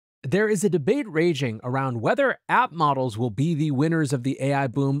There is a debate raging around whether app models will be the winners of the AI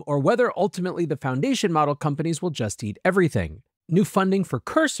boom or whether ultimately the foundation model companies will just eat everything. New funding for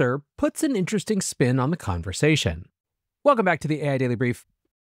Cursor puts an interesting spin on the conversation. Welcome back to the AI Daily Brief.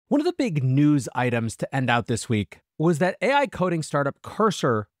 One of the big news items to end out this week was that AI coding startup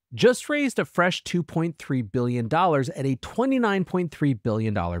Cursor just raised a fresh $2.3 billion at a $29.3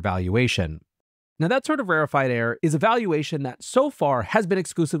 billion valuation. Now, that sort of rarefied air is a valuation that so far has been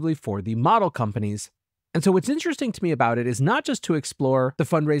exclusively for the model companies. And so what's interesting to me about it is not just to explore the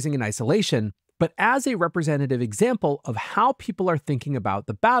fundraising in isolation, but as a representative example of how people are thinking about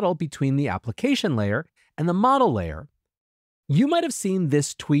the battle between the application layer and the model layer. You might have seen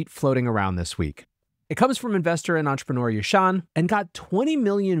this tweet floating around this week. It comes from investor and entrepreneur Yashan and got 20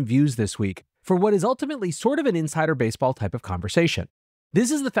 million views this week for what is ultimately sort of an insider baseball type of conversation. This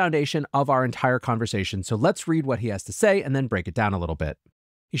is the foundation of our entire conversation, so let's read what he has to say and then break it down a little bit.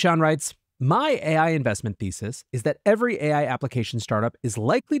 Yashan writes, "My AI investment thesis is that every AI application startup is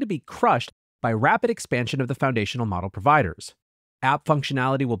likely to be crushed by rapid expansion of the foundational model providers. App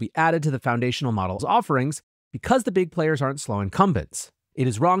functionality will be added to the foundational model's offerings because the big players aren't slow incumbents. It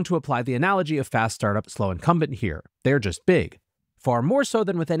is wrong to apply the analogy of fast startup, slow incumbent here. They're just big. Far more so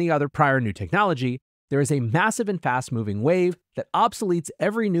than with any other prior new technology, there is a massive and fast-moving wave that obsoletes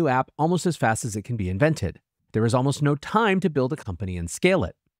every new app almost as fast as it can be invented. There is almost no time to build a company and scale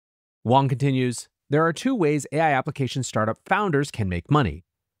it." Wong continues, "There are two ways AI application startup founders can make money.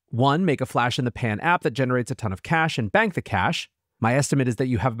 One, make a flash-in-the-pan app that generates a ton of cash and bank the cash. My estimate is that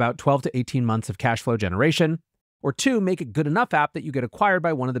you have about 12 to 18 months of cash flow generation. Or two, make a good enough app that you get acquired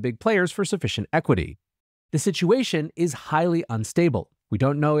by one of the big players for sufficient equity. The situation is highly unstable. We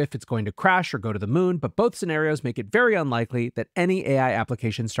don't know if it's going to crash or go to the moon, but both scenarios make it very unlikely that any AI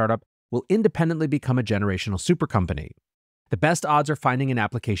application startup will independently become a generational super company. The best odds are finding an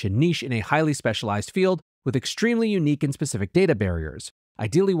application niche in a highly specialized field with extremely unique and specific data barriers,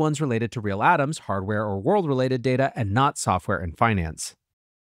 ideally ones related to real atoms, hardware or world-related data, and not software and finance."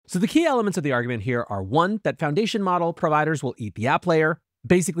 So the key elements of the argument here are one, that foundation model providers will eat the app layer,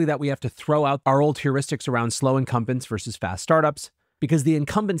 basically that we have to throw out our old heuristics around slow incumbents versus fast startups, because the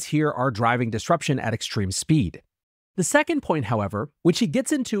incumbents here are driving disruption at extreme speed. The second point, however, which he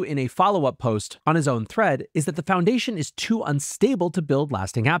gets into in a follow-up post on his own thread, is that the foundation is too unstable to build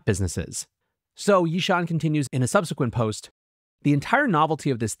lasting app businesses. So Yishan continues in a subsequent post, "The entire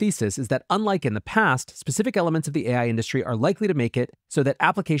novelty of this thesis is that unlike in the past, specific elements of the AI industry are likely to make it so that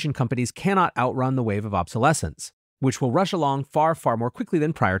application companies cannot outrun the wave of obsolescence, which will rush along far, far more quickly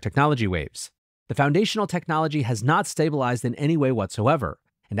than prior technology waves. The foundational technology has not stabilized in any way whatsoever,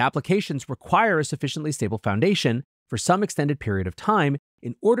 and applications require a sufficiently stable foundation for some extended period of time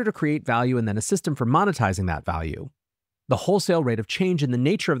in order to create value and then a system for monetizing that value. The wholesale rate of change in the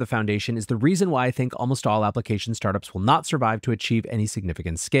nature of the foundation is the reason why I think almost all application startups will not survive to achieve any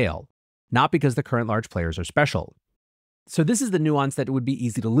significant scale, not because the current large players are special." So this is the nuance that would be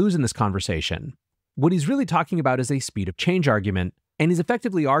easy to lose in this conversation. What he's really talking about is a speed of change argument, and he's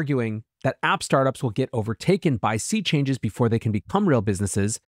effectively arguing that app startups will get overtaken by sea changes before they can become real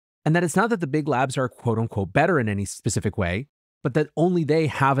businesses, and that it's not that the big labs are quote-unquote better in any specific way, but that only they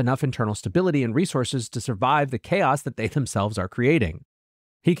have enough internal stability and resources to survive the chaos that they themselves are creating.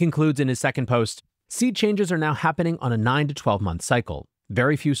 He concludes in his second post, "Seed changes are now happening on a 9 to 12-month cycle.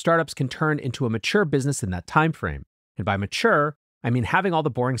 Very few startups can turn into a mature business in that time frame. And by mature, I mean having all the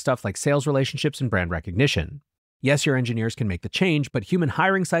boring stuff like sales relationships and brand recognition. Yes, your engineers can make the change, but human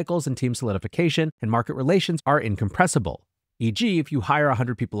hiring cycles and team solidification and market relations are incompressible. E.g., if you hire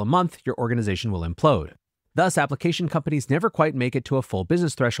 100 people a month, your organization will implode. Thus, application companies never quite make it to a full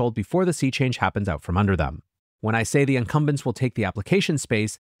business threshold before the sea change happens out from under them. When I say the incumbents will take the application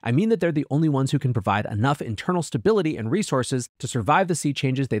space, I mean that they're the only ones who can provide enough internal stability and resources to survive the sea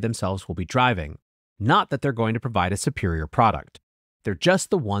changes they themselves will be driving. Not that they're going to provide a superior product. They're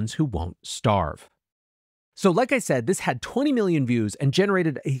just the ones who won't starve." So like I said, this had 20 million views and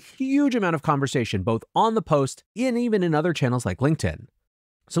generated a huge amount of conversation, both on the post and even in other channels like LinkedIn.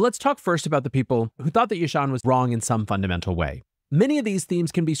 So let's talk first about the people who thought that Yashan was wrong in some fundamental way. Many of these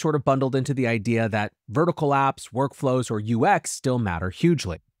themes can be sort of bundled into the idea that vertical apps, workflows, or UX still matter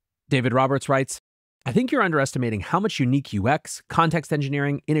hugely. David Roberts writes, "I think you're underestimating how much unique UX, context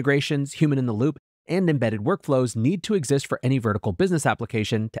engineering, integrations, human in the loop, and embedded workflows need to exist for any vertical business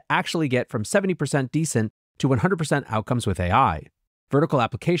application to actually get from 70% decent to 100% outcomes with AI. Vertical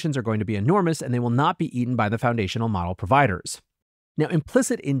applications are going to be enormous, and they will not be eaten by the foundational model providers." Now,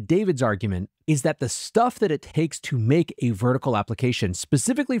 implicit in David's argument is that the stuff that it takes to make a vertical application,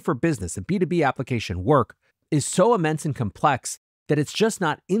 specifically for business, a B2B application work, is so immense and complex that it's just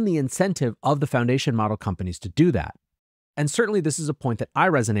not in the incentive of the foundation model companies to do that. And certainly this is a point that I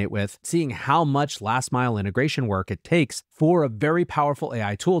resonate with, seeing how much last mile integration work it takes for a very powerful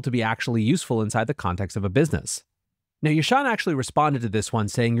AI tool to be actually useful inside the context of a business. Now, Yashan actually responded to this one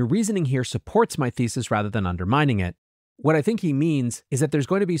saying, "Your reasoning here supports my thesis rather than undermining it." What I think he means is that there's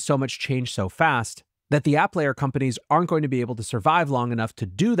going to be so much change so fast that the app layer companies aren't going to be able to survive long enough to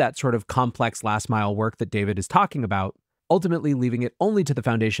do that sort of complex last mile work that David is talking about, ultimately leaving it only to the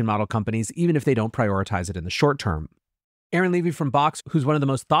foundation model companies, even if they don't prioritize it in the short term. Aaron Levy from Box, who's one of the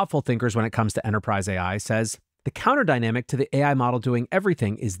most thoughtful thinkers when it comes to enterprise AI, says, "The counter dynamic to the AI model doing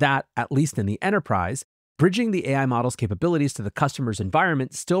everything is that, at least in the enterprise, bridging the AI model's capabilities to the customer's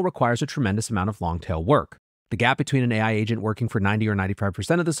environment still requires a tremendous amount of long-tail work. The gap between an AI agent working for 90 or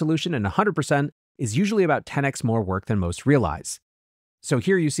 95% of the solution and 100% is usually about 10x more work than most realize." So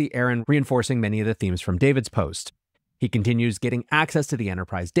here you see Aaron reinforcing many of the themes from David's post. He continues getting access to the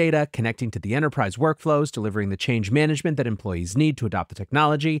enterprise data, connecting to the enterprise workflows, delivering the change management that employees need to adopt the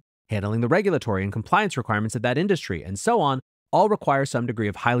technology, handling the regulatory and compliance requirements of that industry, and so on, all require some degree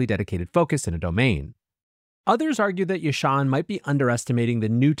of highly dedicated focus in a domain. Others argue that Yashan might be underestimating the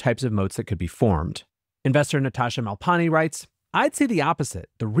new types of moats that could be formed. Investor Natasha Malpani writes, "I'd say the opposite.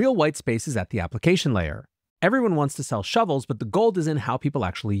 The real white space is at the application layer. Everyone wants to sell shovels, but the gold is in how people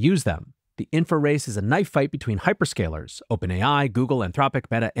actually use them. The infra race is a knife fight between hyperscalers, OpenAI, Google, Anthropic,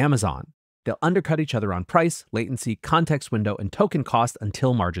 Meta, Amazon. They'll undercut each other on price, latency, context window, and token cost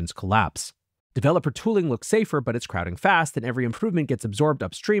until margins collapse. Developer tooling looks safer, but it's crowding fast, and every improvement gets absorbed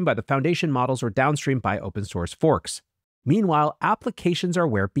upstream by the foundation models or downstream by open source forks. Meanwhile, applications are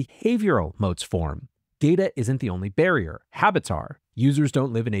where behavioral moats form. Data isn't the only barrier. Habits are. Users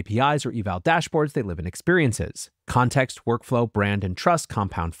don't live in APIs or eval dashboards, they live in experiences. Context, workflow, brand, and trust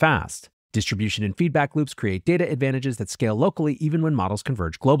compound fast. Distribution and feedback loops create data advantages that scale locally even when models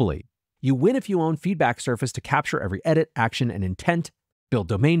converge globally. You win if you own feedback surface to capture every edit, action, and intent, build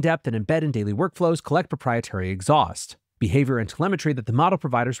domain depth and embed in daily workflows, collect proprietary exhaust, behavior and telemetry that the model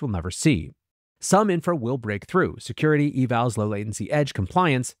providers will never see. Some infra will break through, security, evals, low latency edge,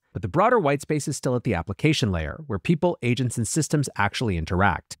 compliance, but the broader white space is still at the application layer, where people, agents, and systems actually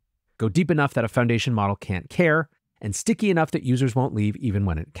interact. Go deep enough that a foundation model can't care, and sticky enough that users won't leave even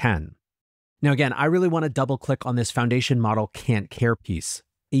when it can." Now again, I really want to double click on this foundation model can't care piece.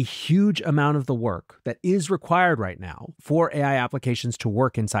 A huge amount of the work that is required right now for AI applications to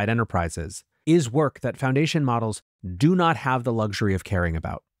work inside enterprises is work that foundation models do not have the luxury of caring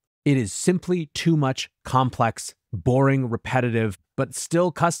about. It is simply too much complex, boring, repetitive, but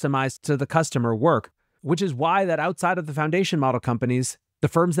still customized to the customer work, which is why that outside of the foundation model companies, the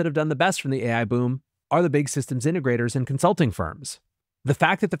firms that have done the best from the AI boom are the big systems integrators and consulting firms. The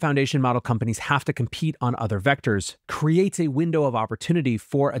fact that the foundation model companies have to compete on other vectors creates a window of opportunity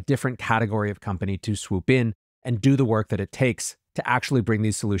for a different category of company to swoop in and do the work that it takes to actually bring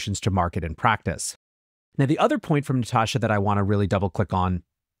these solutions to market and practice. Now, the other point from Natasha that I want to really double click on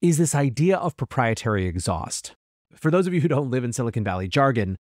is this idea of proprietary exhaust. For those of you who don't live in Silicon Valley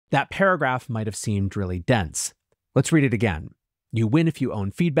jargon, that paragraph might have seemed really dense. Let's read it again. You win if you own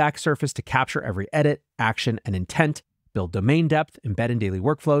feedback surface to capture every edit, action, and intent, build domain depth, embed in daily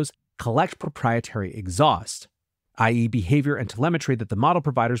workflows, collect proprietary exhaust, i.e. behavior and telemetry that the model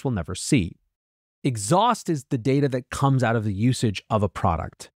providers will never see. Exhaust is the data that comes out of the usage of a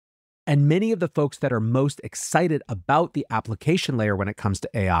product. And many of the folks that are most excited about the application layer when it comes to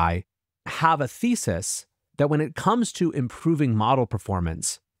AI have a thesis that when it comes to improving model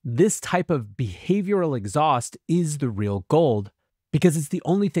performance, this type of behavioral exhaust is the real gold because it's the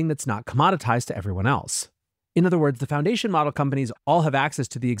only thing that's not commoditized to everyone else. In other words, the foundation model companies all have access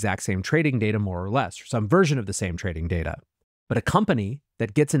to the exact same trading data, more or less, or some version of the same trading data. But a company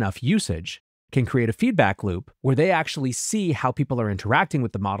that gets enough usage can create a feedback loop where they actually see how people are interacting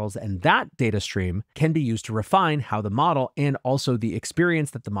with the models, and that data stream can be used to refine how the model and also the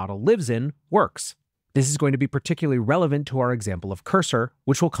experience that the model lives in works. This is going to be particularly relevant to our example of Cursor,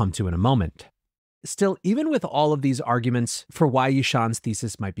 which we'll come to in a moment. Still, even with all of these arguments for why Yashan's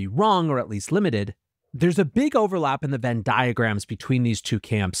thesis might be wrong or at least limited, there's a big overlap in the Venn diagrams between these two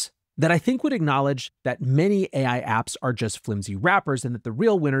camps that I think would acknowledge that many AI apps are just flimsy wrappers and that the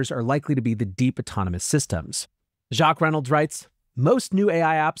real winners are likely to be the deep autonomous systems. Jacques Reynolds writes, "Most new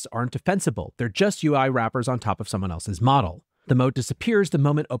AI apps aren't defensible. They're just UI wrappers on top of someone else's model. The moat disappears the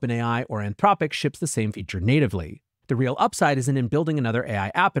moment OpenAI or Anthropic ships the same feature natively. The real upside isn't in building another AI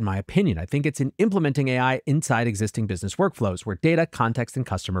app, in my opinion. I think it's in implementing AI inside existing business workflows where data, context, and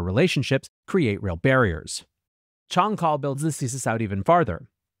customer relationships create real barriers." Chong Call builds this thesis out even farther.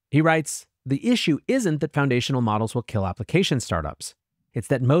 He writes, The issue isn't that foundational models will kill application startups. It's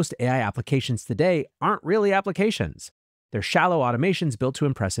that most AI applications today aren't really applications. They're shallow automations built to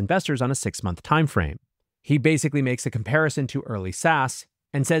impress investors on a 6-month timeframe. He basically makes a comparison to early SaaS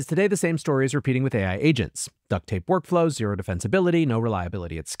and says today the same story is repeating with AI agents. Duct tape workflows, zero defensibility, no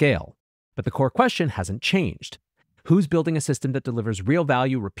reliability at scale. But the core question hasn't changed. Who's building a system that delivers real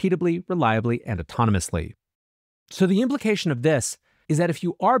value repeatably, reliably, and autonomously? So the implication of this is that if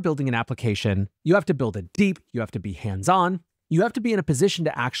you are building an application, you have to build it deep, you have to be hands-on, you have to be in a position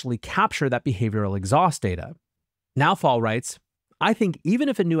to actually capture that behavioral exhaust data. Nowfall writes, I think even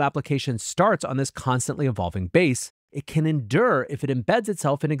if a new application starts on this constantly evolving base, it can endure if it embeds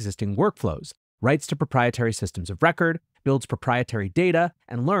itself in existing workflows, writes to proprietary systems of record, builds proprietary data,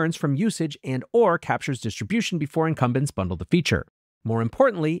 and learns from usage and/or captures distribution before incumbents bundle the feature. More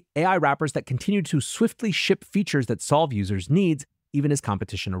importantly, AI wrappers that continue to swiftly ship features that solve users' needs, even as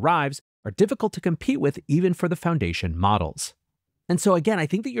competition arrives, are difficult to compete with even for the foundation models. And so again, I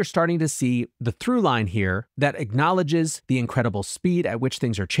think that you're starting to see the through line here that acknowledges the incredible speed at which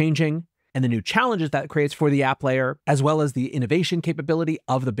things are changing and the new challenges that creates for the app layer, as well as the innovation capability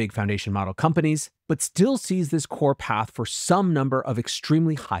of the big foundation model companies, but still sees this core path for some number of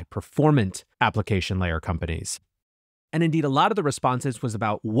extremely high-performant application layer companies. And indeed, a lot of the responses was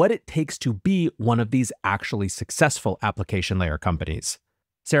about what it takes to be one of these actually successful application layer companies.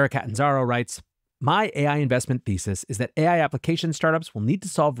 Sarah Catanzaro writes, my AI investment thesis is that AI application startups will need to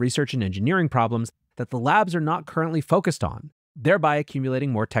solve research and engineering problems that the labs are not currently focused on, thereby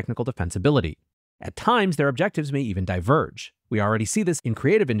accumulating more technical defensibility. At times, their objectives may even diverge. We already see this in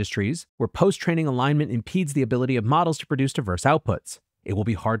creative industries, where post-training alignment impedes the ability of models to produce diverse outputs. It will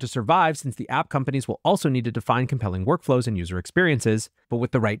be hard to survive since the app companies will also need to define compelling workflows and user experiences, but with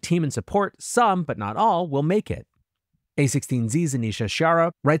the right team and support, some, but not all, will make it. A16Z's Anisha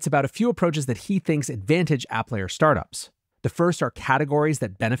Shara writes about a few approaches that he thinks advantage app layer startups. The first are categories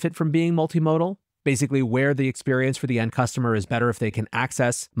that benefit from being multimodal, basically where the experience for the end customer is better if they can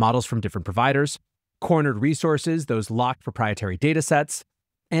access models from different providers, cornered resources, those locked proprietary data sets,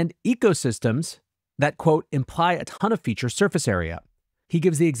 and ecosystems that, quote, imply a ton of feature surface area. He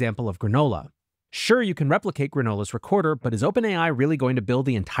gives the example of Granola. Sure, you can replicate Granola's recorder, but is OpenAI really going to build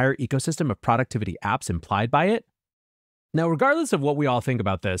the entire ecosystem of productivity apps implied by it? Now, regardless of what we all think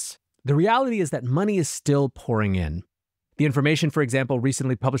about this, the reality is that money is still pouring in. The Information, for example,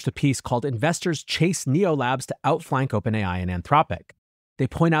 recently published a piece called Investors Chase Neolabs to Outflank OpenAI and Anthropic. They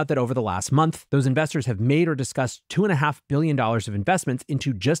point out that over the last month, those investors have made or discussed $2.5 billion of investments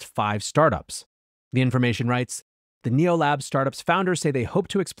into just 5 startups. The Information writes, the Neolabs startups founders say they hope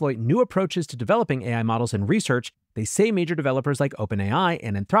to exploit new approaches to developing AI models and research they say major developers like OpenAI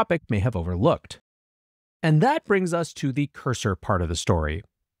and Anthropic may have overlooked. And that brings us to the Cursor part of the story.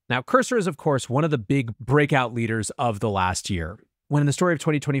 Now, Cursor is, of course, one of the big breakout leaders of the last year. When the story of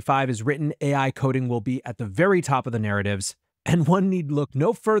 2025 is written, AI coding will be at the very top of the narratives, and one need look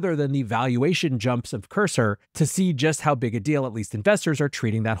no further than the valuation jumps of Cursor to see just how big a deal at least investors are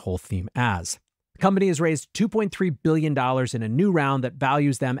treating that whole theme as. The company has raised $2.3 billion in a new round that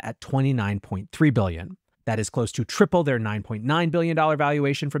values them at $29.3 billion. That is close to triple their $9.9 billion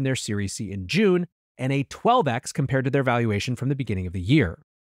valuation from their Series C in June, and a 12x compared to their valuation from the beginning of the year.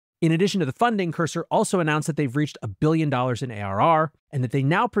 In addition to the funding, Cursor also announced that they've reached $1 billion in ARR and that they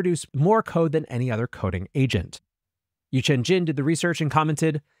now produce more code than any other coding agent. Yuchen Jin did the research and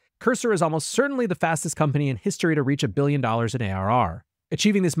commented, Cursor is almost certainly the fastest company in history to reach $1 billion in ARR,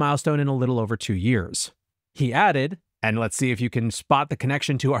 achieving this milestone in a little over 2 years. He added, and let's see if you can spot the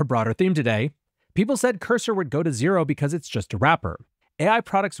connection to our broader theme today, people said Cursor would go to zero because it's just a wrapper. AI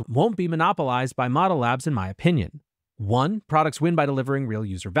products won't be monopolized by model labs, in my opinion. 1, products win by delivering real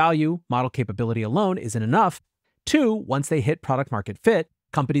user value. Model capability alone isn't enough. 2, once they hit product market fit,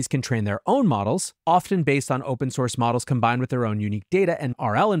 companies can train their own models, often based on open source models combined with their own unique data and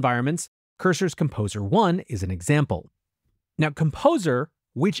RL environments. Cursor's Composer 1 is an example. Now, Composer,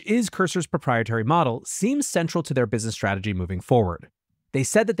 which is Cursor's proprietary model, seems central to their business strategy moving forward. They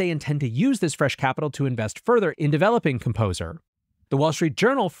said that they intend to use this fresh capital to invest further in developing Composer. The Wall Street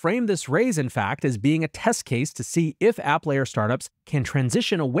Journal framed this raise, in fact, as being a test case to see if app layer startups can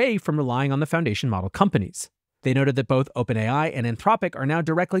transition away from relying on the foundation model companies. They noted that both OpenAI and Anthropic are now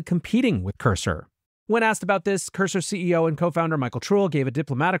directly competing with Cursor. When asked about this, Cursor CEO and co-founder Michael Truell gave a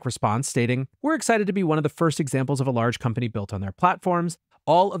diplomatic response stating, "We're excited to be one of the first examples of a large company built on their platforms.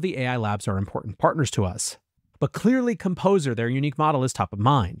 All of the AI labs are important partners to us. But clearly Composer, their unique model, is top of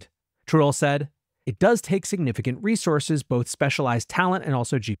mind." Truell said, "It does take significant resources, both specialized talent and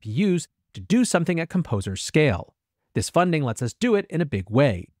also GPUs, to do something at Composer's scale. This funding lets us do it in a big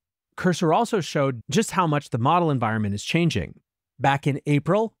way." Cursor also showed just how much the model environment is changing. Back in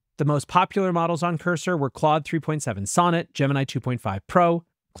April, the most popular models on Cursor were Claude 3.7 Sonnet, Gemini 2.5 Pro,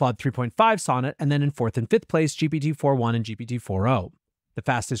 Claude 3.5 Sonnet, and then in 4th and 5th place, GPT-4.1 and GPT-4o. The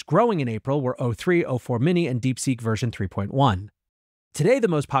fastest growing in April were O3, O4 Mini, and DeepSeek version 3.1. Today, the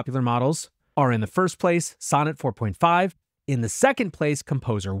most popular models are in the first place, Sonnet 4.5, in the second place,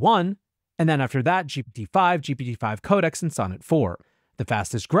 Composer 1, and then after that, GPT-5, GPT-5 Codex, and Sonnet 4. The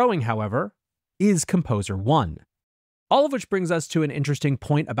fastest growing, however, is Composer 1. All of which brings us to an interesting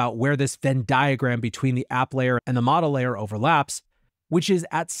point about where this Venn diagram between the app layer and the model layer overlaps, which is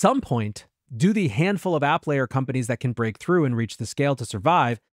at some point, do the handful of app layer companies that can break through and reach the scale to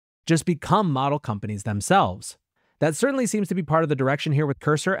survive just become model companies themselves? That certainly seems to be part of the direction here with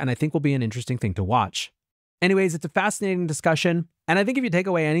Cursor, and I think will be an interesting thing to watch. Anyways, it's a fascinating discussion, and I think if you take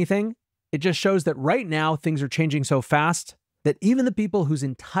away anything, it just shows that right now things are changing so fast that even the people whose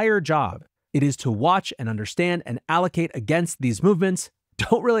entire job it is to watch and understand and allocate against these movements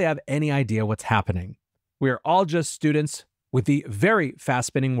don't really have any idea what's happening. We are all just students with the very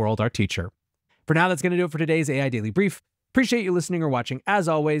fast-spinning world our teacher. For now, that's going to do it for today's AI Daily Brief. Appreciate you listening or watching as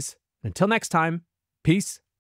always. Until next time, peace